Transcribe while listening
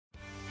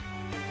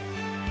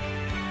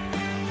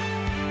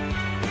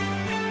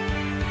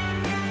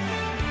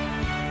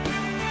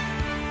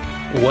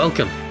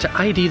Welcome to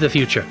ID the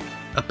Future,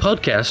 a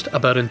podcast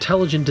about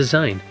intelligent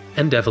design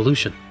and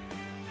evolution.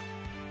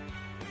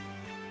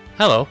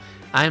 Hello,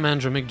 I'm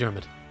Andrew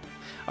McDiarmid.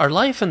 Are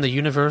life and the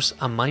universe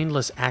a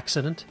mindless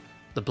accident?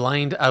 The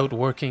blind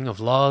outworking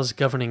of laws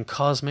governing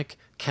cosmic,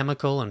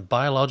 chemical, and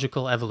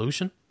biological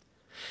evolution?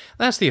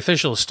 That's the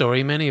official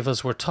story many of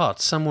us were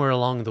taught somewhere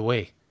along the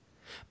way.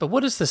 But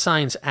what does the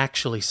science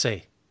actually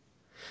say?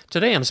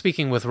 Today I'm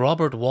speaking with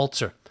Robert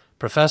Waltzer,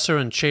 Professor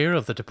and Chair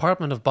of the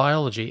Department of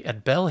Biology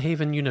at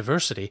Belhaven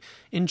University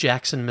in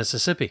Jackson,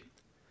 Mississippi.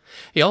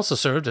 He also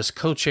served as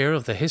co-chair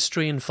of the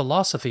History and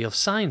Philosophy of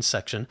Science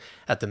section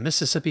at the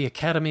Mississippi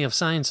Academy of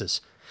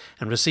Sciences,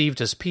 and received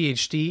his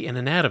PhD in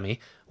anatomy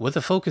with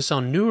a focus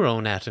on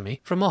neuroanatomy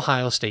from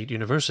Ohio State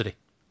University.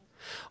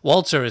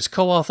 Waltzer is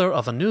co-author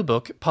of a new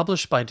book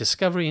published by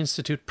Discovery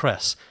Institute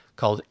Press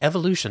called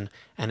Evolution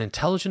and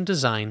Intelligent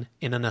Design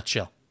in a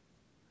Nutshell.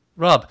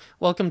 Rob,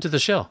 welcome to the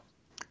show.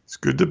 It's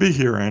good to be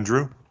here,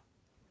 Andrew.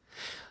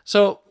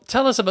 So,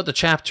 tell us about the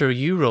chapter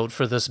you wrote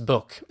for this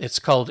book. It's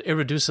called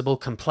Irreducible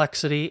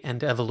Complexity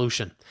and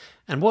Evolution.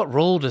 And what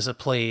role does it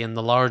play in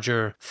the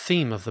larger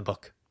theme of the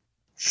book?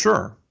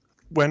 Sure.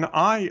 When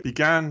I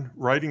began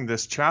writing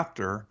this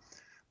chapter,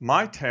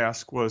 my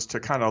task was to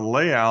kind of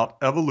lay out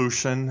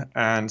evolution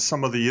and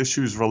some of the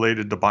issues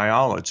related to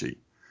biology.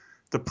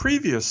 The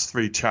previous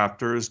three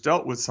chapters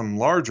dealt with some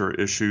larger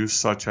issues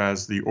such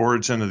as the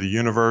origin of the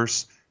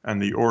universe and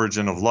the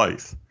origin of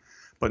life.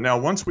 But now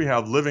once we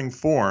have living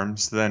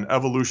forms, then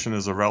evolution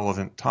is a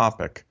relevant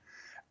topic.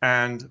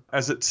 And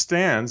as it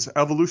stands,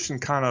 evolution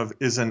kind of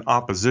is in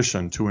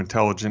opposition to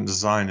intelligent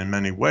design in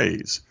many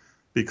ways,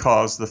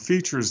 because the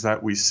features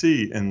that we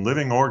see in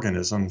living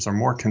organisms are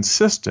more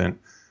consistent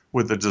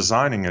with the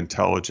designing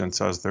intelligence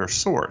as their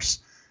source,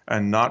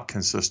 and not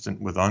consistent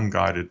with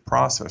unguided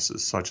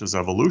processes such as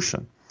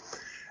evolution.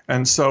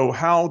 And so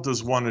how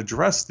does one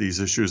address these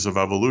issues of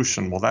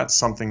evolution? Well, that's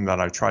something that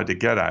I tried to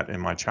get at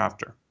in my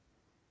chapter.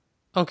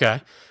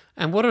 Okay.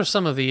 And what are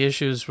some of the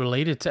issues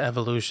related to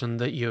evolution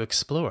that you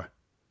explore?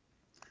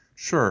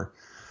 Sure.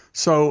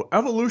 So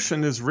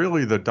evolution is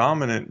really the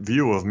dominant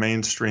view of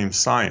mainstream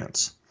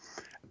science.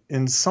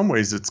 In some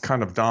ways, it's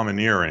kind of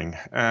domineering,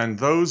 and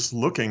those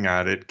looking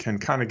at it can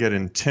kind of get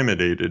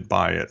intimidated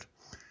by it.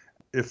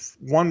 If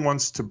one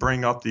wants to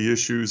bring up the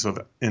issues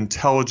of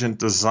intelligent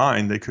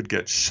design, they could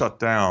get shut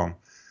down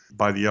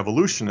by the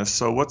evolutionists.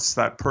 So what's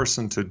that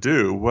person to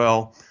do?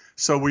 Well,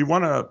 so we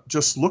want to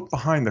just look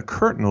behind the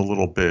curtain a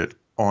little bit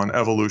on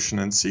evolution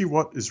and see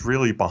what is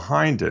really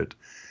behind it.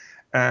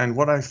 And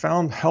what I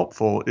found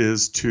helpful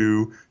is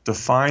to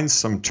define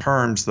some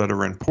terms that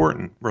are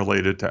important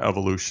related to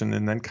evolution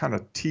and then kind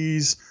of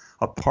tease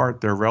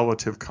apart their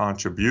relative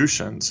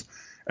contributions.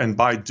 And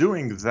by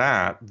doing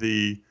that,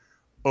 the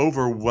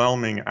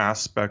overwhelming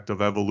aspect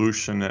of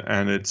evolution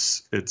and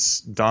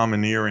its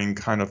domineering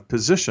kind of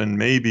position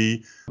may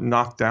be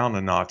knocked down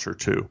a notch or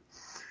two.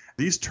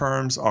 These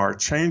terms are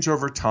change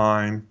over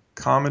time,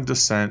 common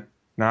descent,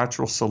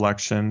 natural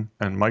selection,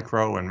 and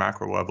micro and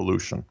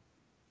macroevolution.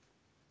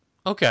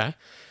 Okay.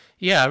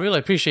 Yeah, I really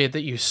appreciate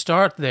that you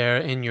start there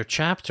in your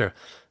chapter,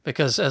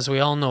 because as we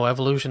all know,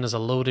 evolution is a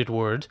loaded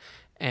word,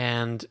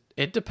 and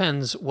it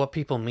depends what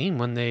people mean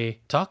when they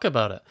talk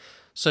about it.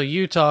 So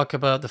you talk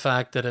about the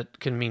fact that it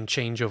can mean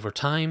change over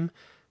time,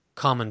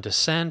 common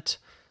descent,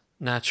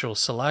 natural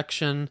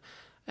selection,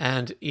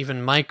 and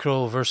even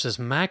micro versus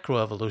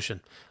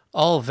macroevolution.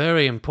 All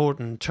very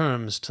important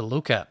terms to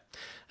look at.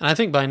 And I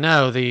think by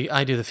now the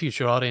ID the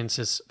Future audience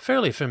is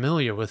fairly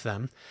familiar with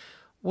them.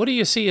 What do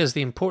you see as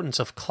the importance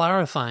of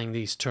clarifying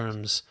these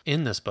terms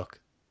in this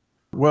book?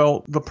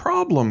 Well, the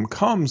problem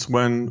comes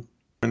when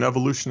an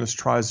evolutionist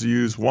tries to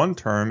use one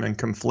term and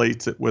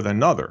conflates it with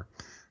another.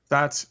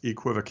 That's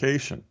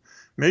equivocation.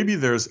 Maybe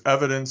there's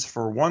evidence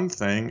for one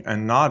thing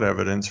and not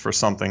evidence for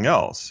something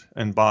else.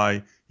 And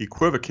by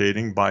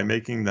equivocating, by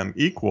making them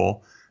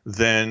equal,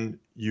 then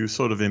you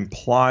sort of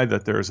imply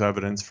that there's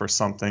evidence for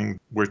something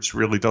which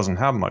really doesn't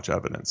have much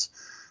evidence.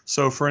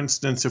 So, for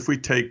instance, if we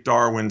take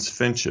Darwin's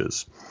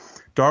finches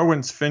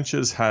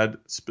had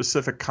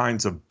specific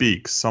kinds of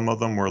beaks. Some of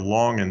them were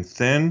long and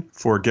thin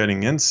for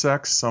getting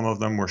insects. Some of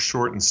them were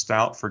short and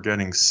stout for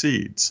getting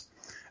seeds.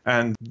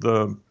 And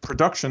the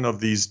production of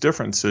these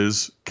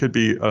differences could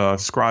be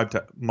ascribed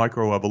to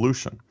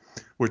microevolution,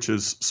 which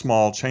is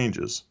small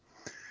changes.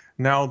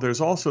 Now,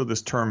 there's also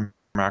this term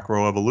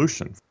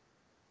macroevolution.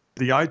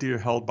 The idea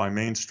held by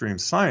mainstream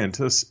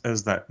scientists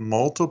is that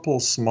multiple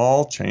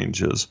small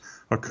changes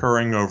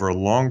occurring over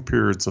long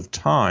periods of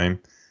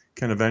time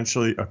can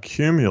eventually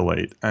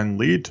accumulate and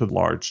lead to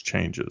large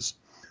changes.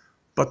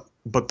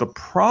 But the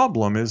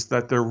problem is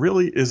that there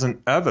really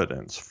isn't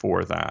evidence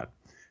for that.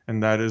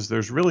 And that is,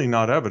 there's really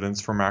not evidence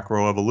for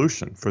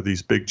macroevolution for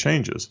these big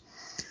changes.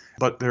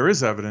 But there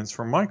is evidence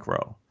for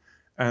micro.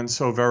 And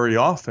so very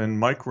often,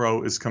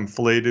 micro is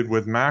conflated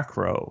with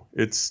macro.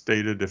 It's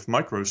stated if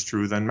micro is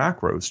true, then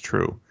macro is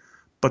true.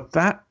 But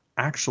that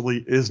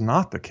actually is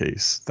not the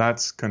case.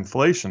 That's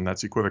conflation,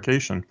 that's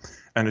equivocation,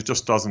 and it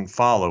just doesn't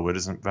follow. It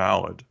isn't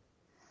valid.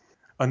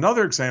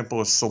 Another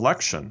example is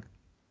selection.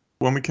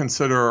 When we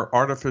consider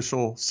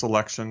artificial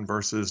selection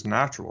versus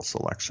natural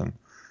selection,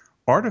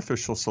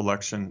 artificial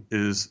selection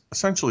is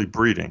essentially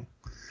breeding.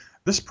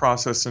 This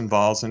process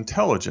involves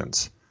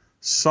intelligence.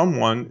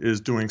 Someone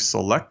is doing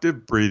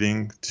selective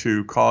breeding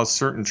to cause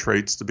certain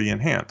traits to be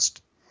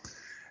enhanced.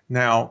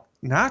 Now,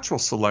 natural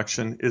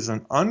selection is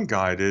an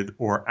unguided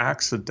or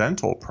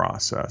accidental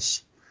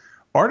process.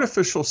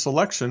 Artificial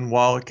selection,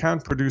 while it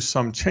can produce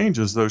some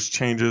changes, those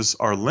changes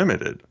are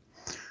limited.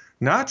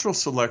 Natural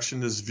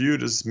selection is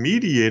viewed as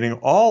mediating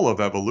all of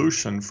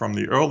evolution from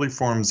the early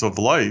forms of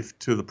life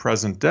to the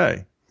present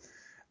day.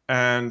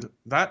 And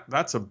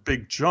that's a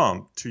big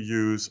jump to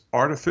use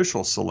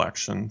artificial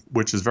selection,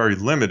 which is very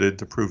limited,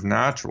 to prove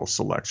natural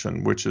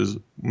selection, which is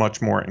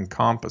much more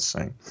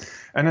encompassing.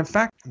 And in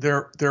fact,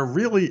 there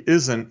really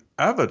isn't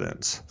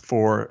evidence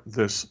for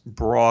this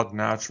broad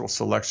natural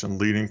selection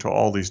leading to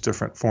all these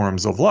different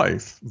forms of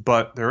life,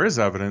 but there is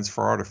evidence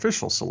for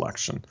artificial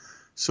selection.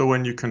 So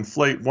when you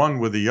conflate one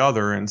with the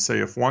other and say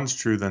if one's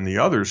true, then the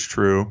other's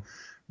true,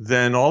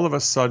 then all of a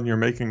sudden you're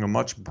making a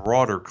much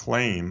broader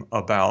claim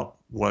about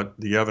what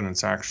the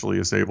evidence actually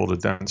is able to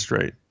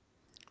demonstrate.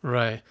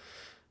 Right.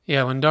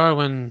 Yeah, when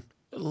Darwin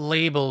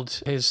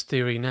labeled his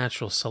theory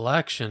natural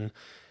selection,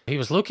 he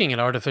was looking at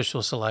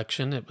artificial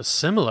selection. It was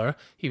similar.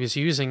 He was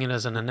using it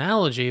as an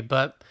analogy,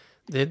 but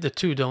the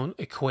two don't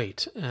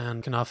equate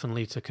and can often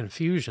lead to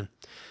confusion.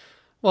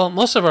 Well,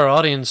 most of our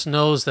audience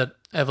knows that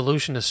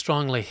evolution is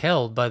strongly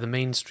held by the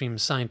mainstream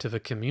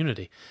scientific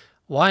community.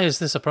 Why is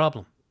this a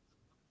problem?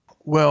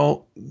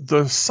 Well,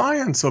 the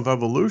science of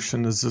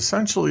evolution is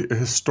essentially a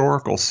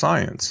historical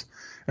science,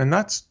 and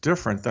that's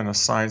different than a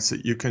science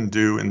that you can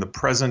do in the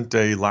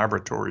present-day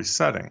laboratory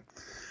setting.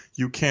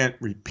 You can't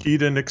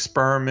repeat an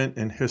experiment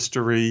in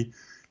history.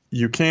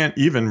 You can't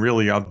even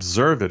really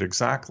observe it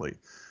exactly.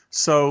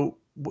 So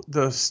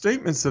the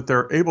statements that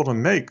they're able to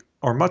make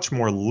are much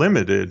more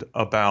limited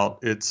about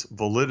its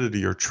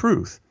validity or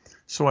truth.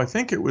 So I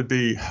think it would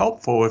be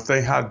helpful if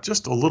they had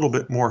just a little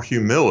bit more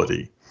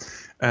humility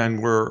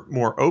and were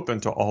more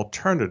open to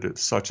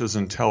alternatives such as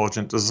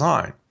intelligent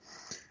design.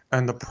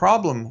 And the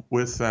problem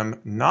with them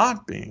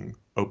not being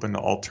open to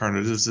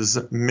alternatives is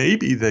that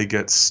maybe they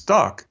get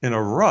stuck in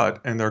a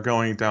rut and they're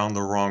going down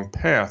the wrong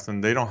path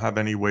and they don't have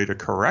any way to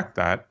correct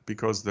that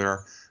because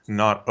they're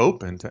not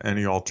open to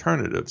any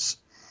alternatives.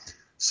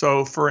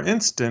 So, for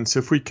instance,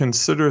 if we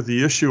consider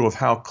the issue of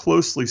how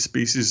closely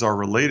species are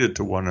related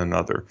to one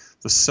another,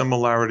 the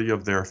similarity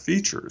of their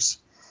features,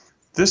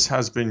 this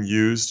has been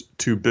used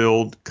to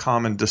build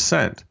common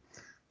descent.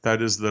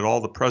 That is, that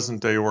all the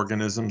present-day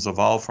organisms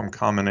evolved from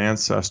common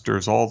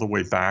ancestors all the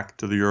way back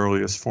to the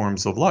earliest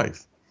forms of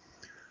life.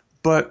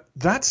 But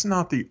that's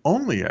not the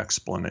only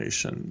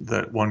explanation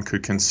that one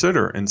could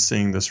consider in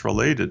seeing this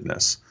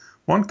relatedness.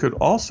 One could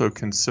also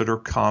consider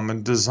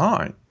common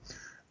design,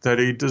 that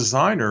a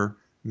designer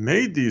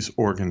made these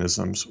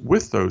organisms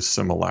with those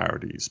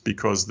similarities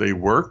because they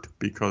worked,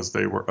 because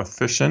they were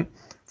efficient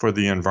for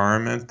the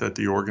environment that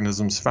the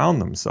organisms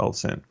found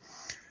themselves in.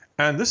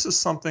 And this is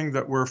something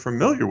that we're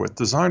familiar with.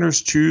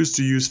 Designers choose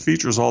to use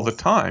features all the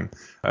time,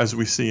 as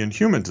we see in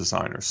human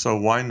designers. So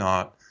why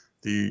not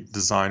the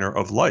designer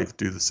of life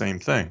do the same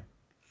thing?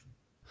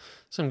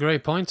 Some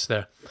great points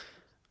there.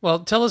 Well,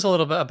 tell us a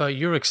little bit about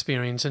your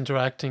experience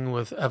interacting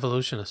with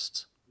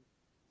evolutionists.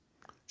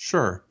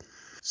 Sure.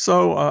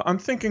 So I'm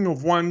thinking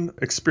of one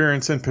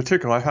experience in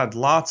particular. I had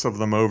lots of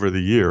them over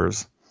the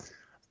years,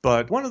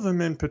 but one of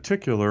them in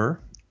particular,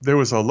 there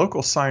was a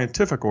local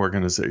scientific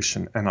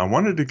organization, and I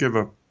wanted to give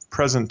a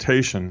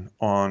presentation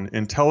on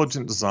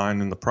intelligent design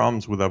and the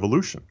problems with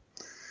evolution.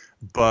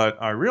 But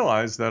I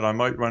realized that I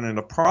might run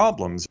into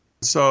problems.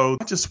 So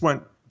I just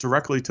went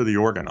directly to the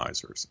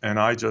organizers, and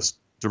I just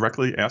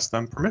directly asked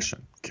them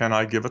permission. Can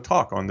I give a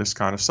talk on this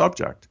kind of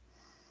subject?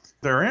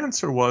 Their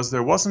answer was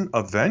there wasn't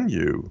a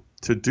venue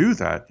to do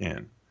that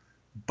in,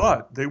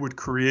 but they would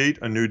create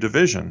a new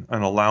division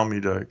and allow me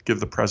to give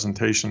the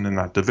presentation in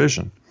that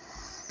division.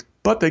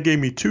 But they gave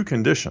me two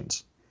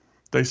conditions.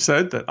 They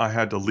said that I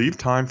had to leave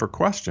time for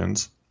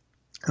questions,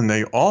 and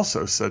they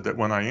also said that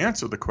when I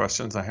answer the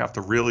questions, I have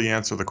to really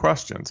answer the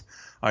questions.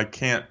 I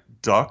can't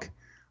duck.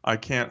 I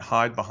can't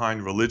hide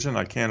behind religion.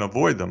 I can't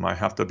avoid them. I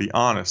have to be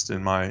honest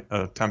in my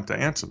attempt to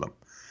answer them.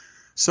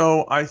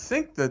 So I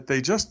think that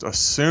they just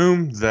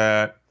assumed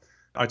that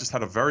I just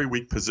had a very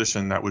weak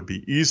position that would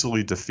be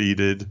easily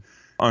defeated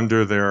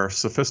under their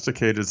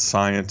sophisticated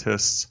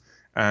scientists,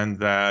 and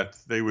that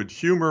they would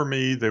humor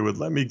me, they would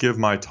let me give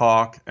my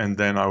talk, and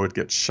then I would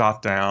get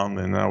shot down,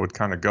 and I would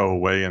kind of go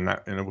away, and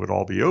it would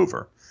all be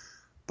over.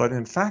 But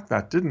in fact,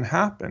 that didn't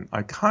happen.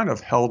 I kind of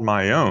held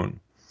my own.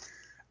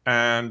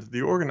 And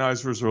the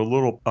organizers were a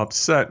little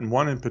upset, and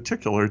one in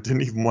particular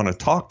didn't even want to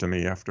talk to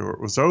me after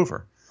it was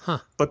over.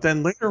 But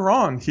then later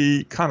on,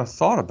 he kind of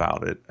thought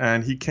about it,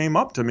 and he came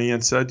up to me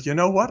and said, you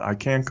know what, I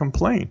can't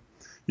complain.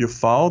 You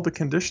followed the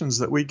conditions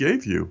that we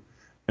gave you,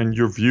 and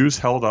your views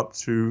held up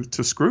to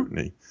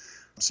scrutiny.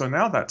 So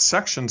now that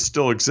section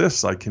still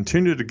exists. I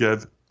continue to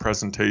give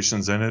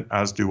presentations in it,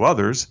 as do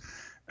others,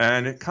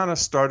 And it kind of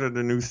started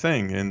a new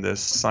thing in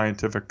this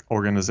scientific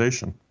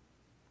organization.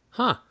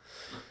 Huh.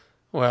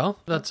 Well,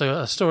 that's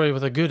a story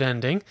with a good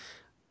ending.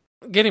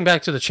 Getting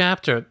back to the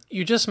chapter,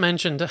 you just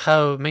mentioned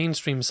how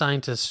mainstream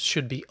scientists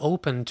should be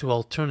open to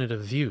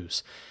alternative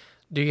views.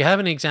 Do you have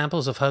any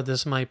examples of how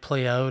this might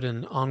play out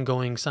in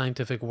ongoing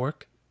scientific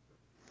work?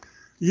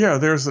 Yeah,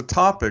 there's a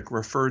topic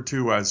referred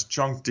to as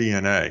junk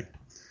DNA.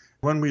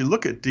 When we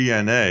look at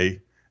DNA,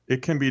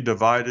 it can be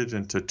divided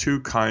into two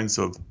kinds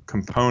of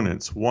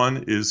components.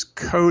 One is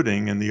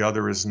coding and the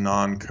other is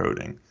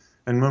non-coding.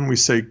 And when we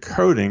say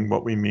coding,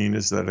 what we mean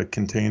is that it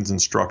contains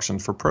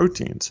instructions for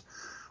proteins.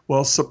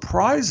 Well,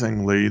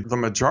 surprisingly, the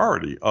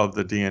majority of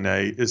the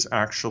DNA is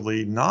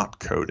actually not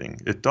coding.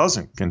 It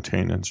doesn't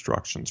contain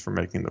instructions for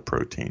making the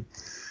protein.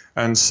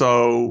 And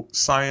so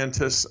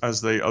scientists,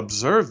 as they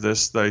observed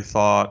this, they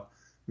thought,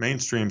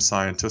 mainstream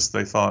scientists,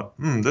 they thought,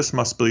 this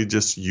must be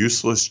just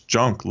useless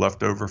junk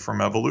left over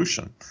from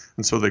evolution.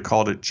 And so they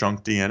called it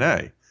junk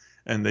DNA.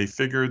 And they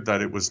figured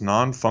that it was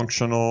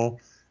non-functional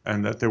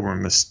and that there were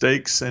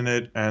mistakes in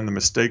it, and the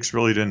mistakes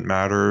really didn't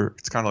matter.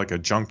 It's kind of like a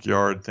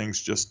junkyard.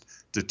 Things just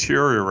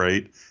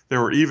deteriorate.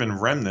 There were even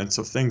remnants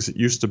of things that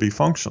used to be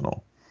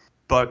functional.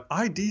 But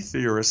ID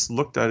theorists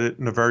looked at it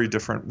in a very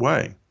different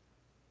way.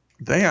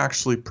 They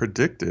actually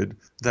predicted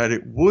that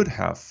it would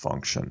have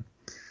function,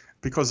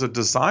 because a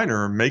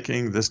designer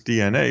making this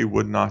DNA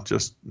would not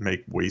just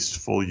make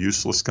wasteful,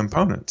 useless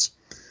components.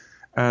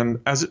 And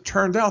as it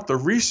turned out, the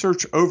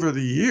research over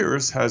the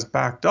years has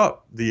backed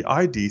up the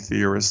ID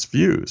theorists'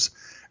 views,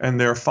 and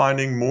they're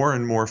finding more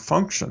and more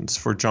functions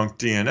for junk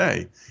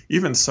DNA,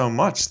 even so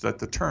much that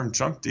the term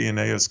junk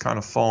DNA has kind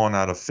of fallen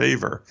out of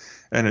favor,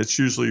 and it's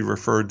usually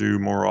referred to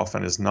more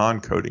often as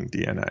non-coding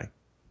DNA.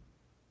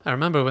 I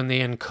remember when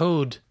the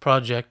ENCODE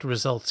project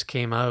results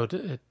came out,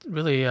 it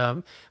really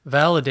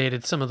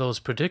validated some of those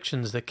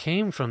predictions that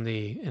came from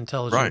the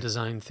intelligent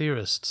design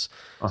theorists.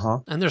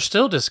 And they're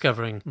still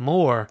discovering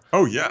more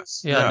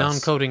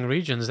non-coding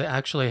regions that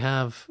actually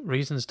have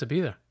reasons to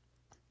be there.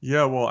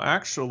 Yeah, well,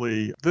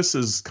 actually, this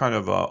is kind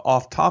of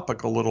off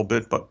topic a little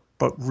bit, but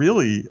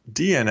really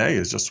DNA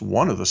is just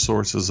one of the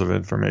sources of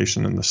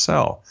information in the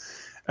cell.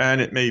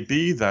 And it may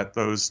be that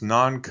those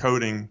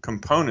non-coding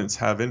components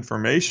have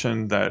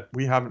information that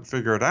we haven't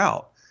figured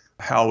out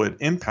how it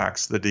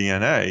impacts the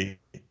DNA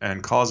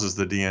and causes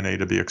the DNA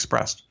to be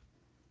expressed.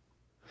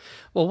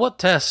 Well, what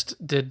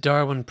test did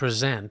Darwin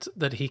present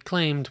that he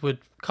claimed would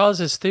cause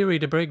his theory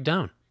to break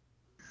down?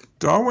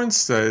 Darwin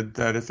said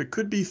that if it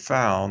could be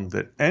found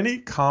that any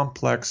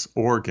complex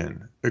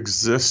organ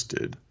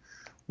existed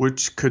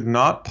which could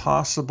not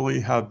possibly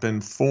have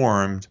been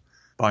formed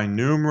by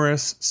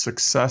numerous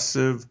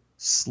successive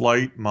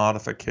slight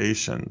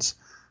modifications,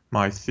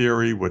 my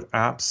theory would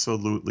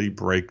absolutely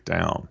break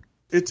down.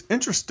 It's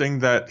interesting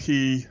that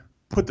he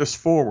put this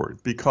forward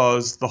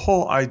because the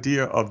whole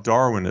idea of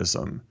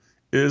Darwinism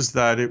is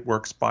that it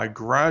works by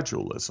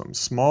gradualism.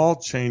 Small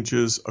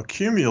changes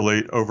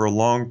accumulate over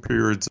long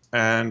periods,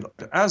 and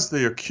as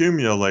they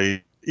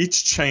accumulate,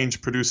 each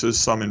change produces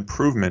some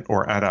improvement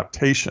or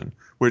adaptation,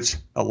 which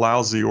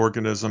allows the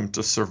organism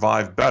to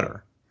survive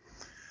better.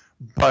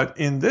 But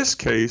in this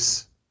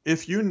case,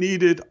 if you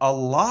needed a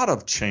lot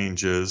of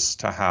changes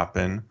to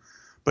happen,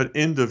 but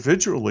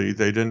individually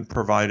they didn't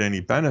provide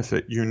any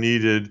benefit, you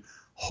needed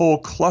whole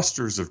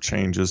clusters of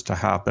changes to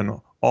happen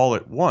all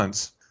at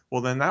once, well,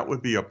 then that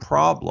would be a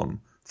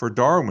problem for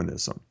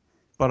Darwinism.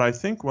 But I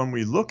think when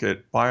we look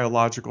at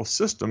biological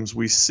systems,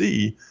 we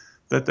see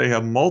that they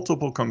have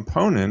multiple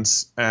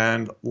components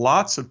and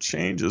lots of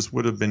changes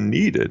would have been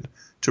needed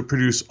to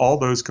produce all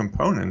those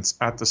components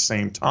at the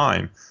same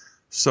time,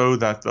 so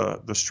that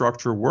the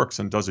structure works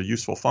and does a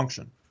useful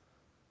function.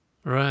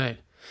 Right.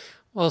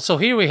 Well, so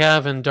here we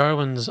have in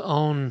Darwin's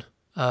own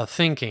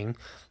thinking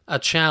a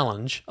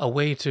challenge, a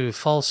way to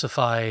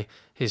falsify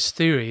his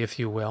theory, if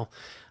you will.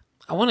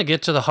 I want to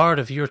get to the heart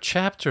of your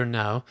chapter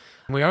now.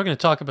 We are going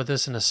to talk about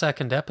this in a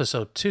second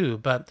episode too,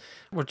 but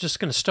we're just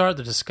going to start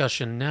the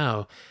discussion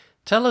now.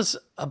 Tell us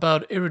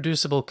about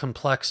irreducible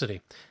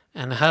complexity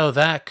and how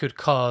that could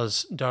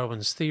cause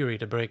Darwin's theory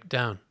to break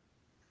down.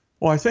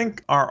 Well, I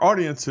think our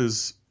audience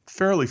is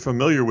fairly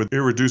familiar with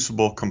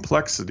irreducible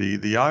complexity,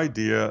 the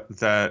idea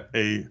that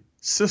a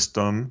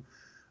system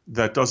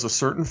that does a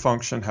certain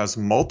function has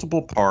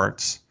multiple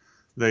parts.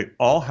 They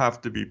all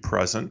have to be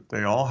present,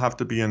 they all have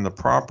to be in the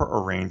proper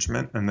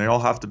arrangement, and they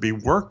all have to be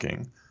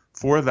working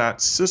for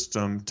that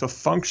system to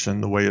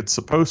function the way it's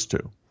supposed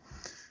to.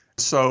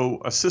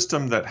 So a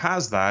system that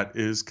has that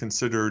is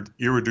considered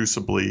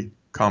irreducibly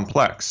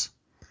complex.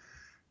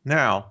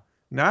 Now,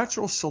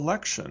 natural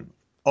selection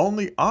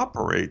only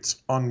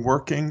operates on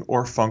working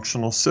or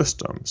functional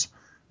systems.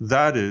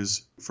 That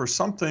is, for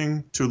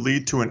something to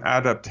lead to an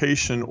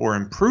adaptation or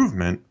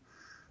improvement,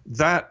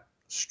 that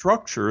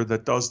structure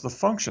that does the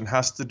function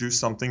has to do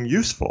something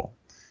useful.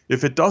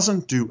 If it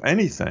doesn't do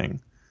anything,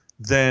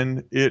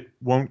 then it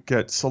won't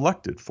get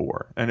selected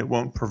for, and it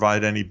won't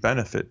provide any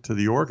benefit to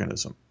the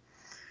organism.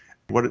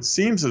 What it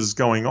seems is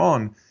going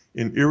on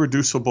in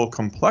irreducible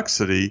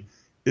complexity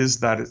is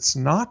that it's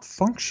not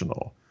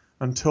functional.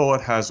 until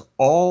it has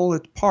all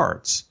its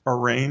parts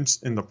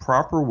arranged in the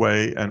proper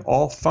way and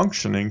all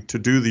functioning to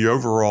do the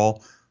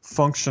overall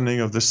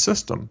functioning of the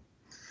system.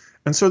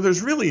 And so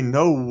there's really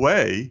no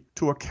way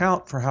to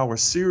account for how a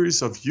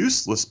series of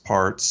useless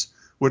parts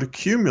would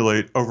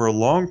accumulate over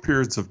long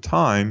periods of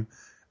time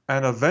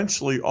and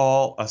eventually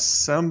all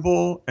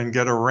assemble and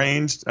get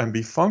arranged and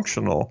be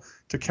functional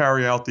to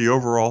carry out the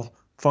overall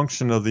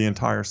function of the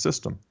entire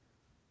system.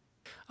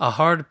 A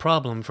hard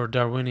problem for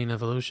Darwinian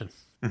evolution.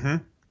 Mm-hmm.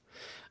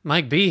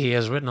 Mike Behe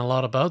has written a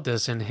lot about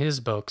this in his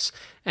books,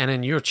 and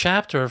in your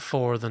chapter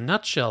for the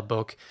Nutshell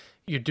book,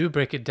 you do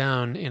break it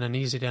down in an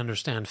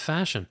easy-to-understand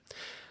fashion.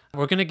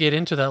 We're going to get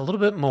into that a little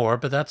bit more,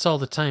 but that's all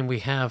the time we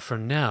have for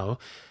now.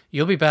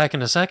 You'll be back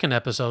in a second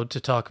episode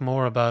to talk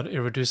more about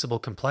irreducible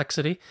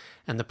complexity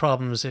and the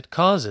problems it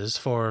causes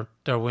for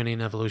Darwinian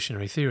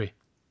evolutionary theory.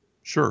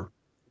 Sure.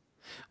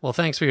 Well,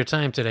 thanks for your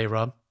time today,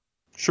 Rob.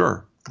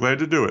 Sure. Glad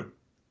to do it.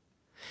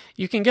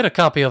 You can get a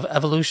copy of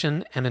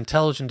Evolution and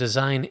Intelligent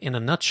Design in a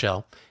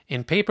Nutshell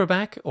in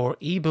paperback or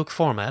ebook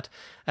format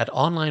at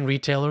online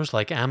retailers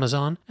like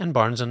Amazon and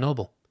Barnes &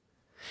 Noble.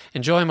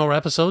 Enjoy more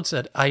episodes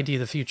at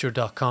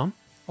idthefuture.com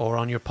or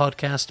on your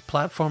podcast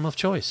platform of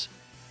choice.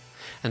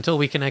 Until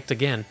we connect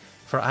again,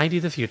 for ID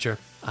the Future,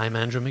 I'm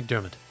Andrew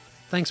McDiarmid.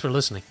 Thanks for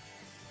listening.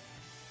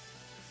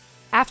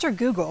 After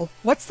Google,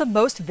 what's the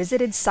most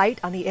visited site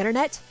on the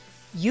internet?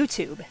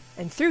 YouTube.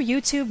 And through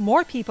YouTube,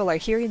 more people are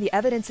hearing the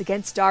evidence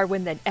against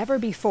Darwin than ever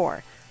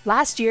before.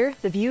 Last year,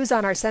 the views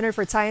on our Center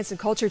for Science and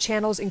Culture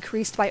channels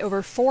increased by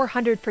over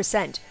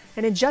 400%.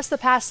 And in just the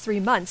past 3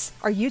 months,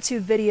 our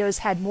YouTube videos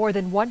had more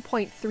than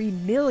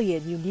 1.3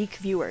 million unique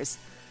viewers.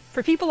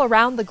 For people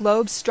around the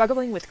globe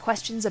struggling with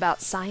questions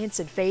about science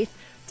and faith,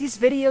 these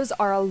videos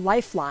are a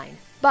lifeline.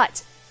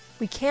 But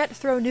we can't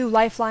throw new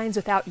lifelines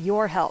without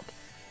your help.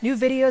 New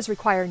videos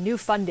require new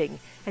funding,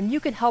 and you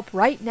can help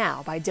right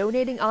now by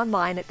donating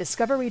online at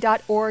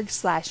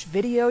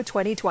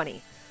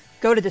discovery.org/video2020.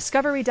 Go to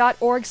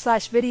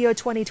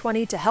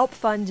discovery.org/video2020 to help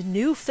fund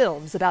new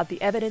films about the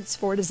evidence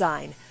for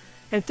design.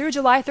 And through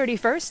July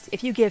 31st,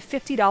 if you give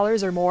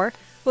 $50 or more,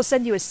 we'll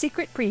send you a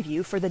secret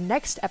preview for the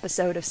next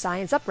episode of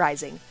Science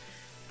Uprising.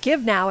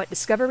 Give now at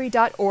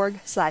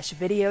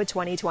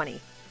discovery.org/video2020.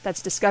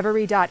 That's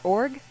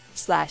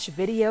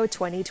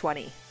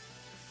discovery.org/video2020.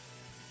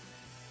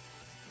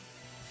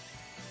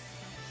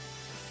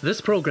 This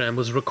program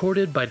was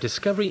recorded by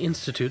Discovery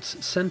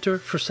Institute's Center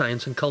for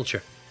Science and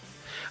Culture.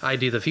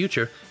 ID the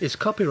Future is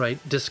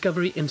copyright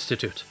Discovery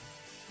Institute.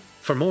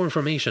 For more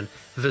information,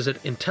 visit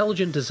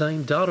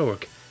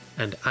intelligentdesign.org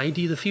and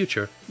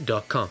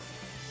idthefuture.com.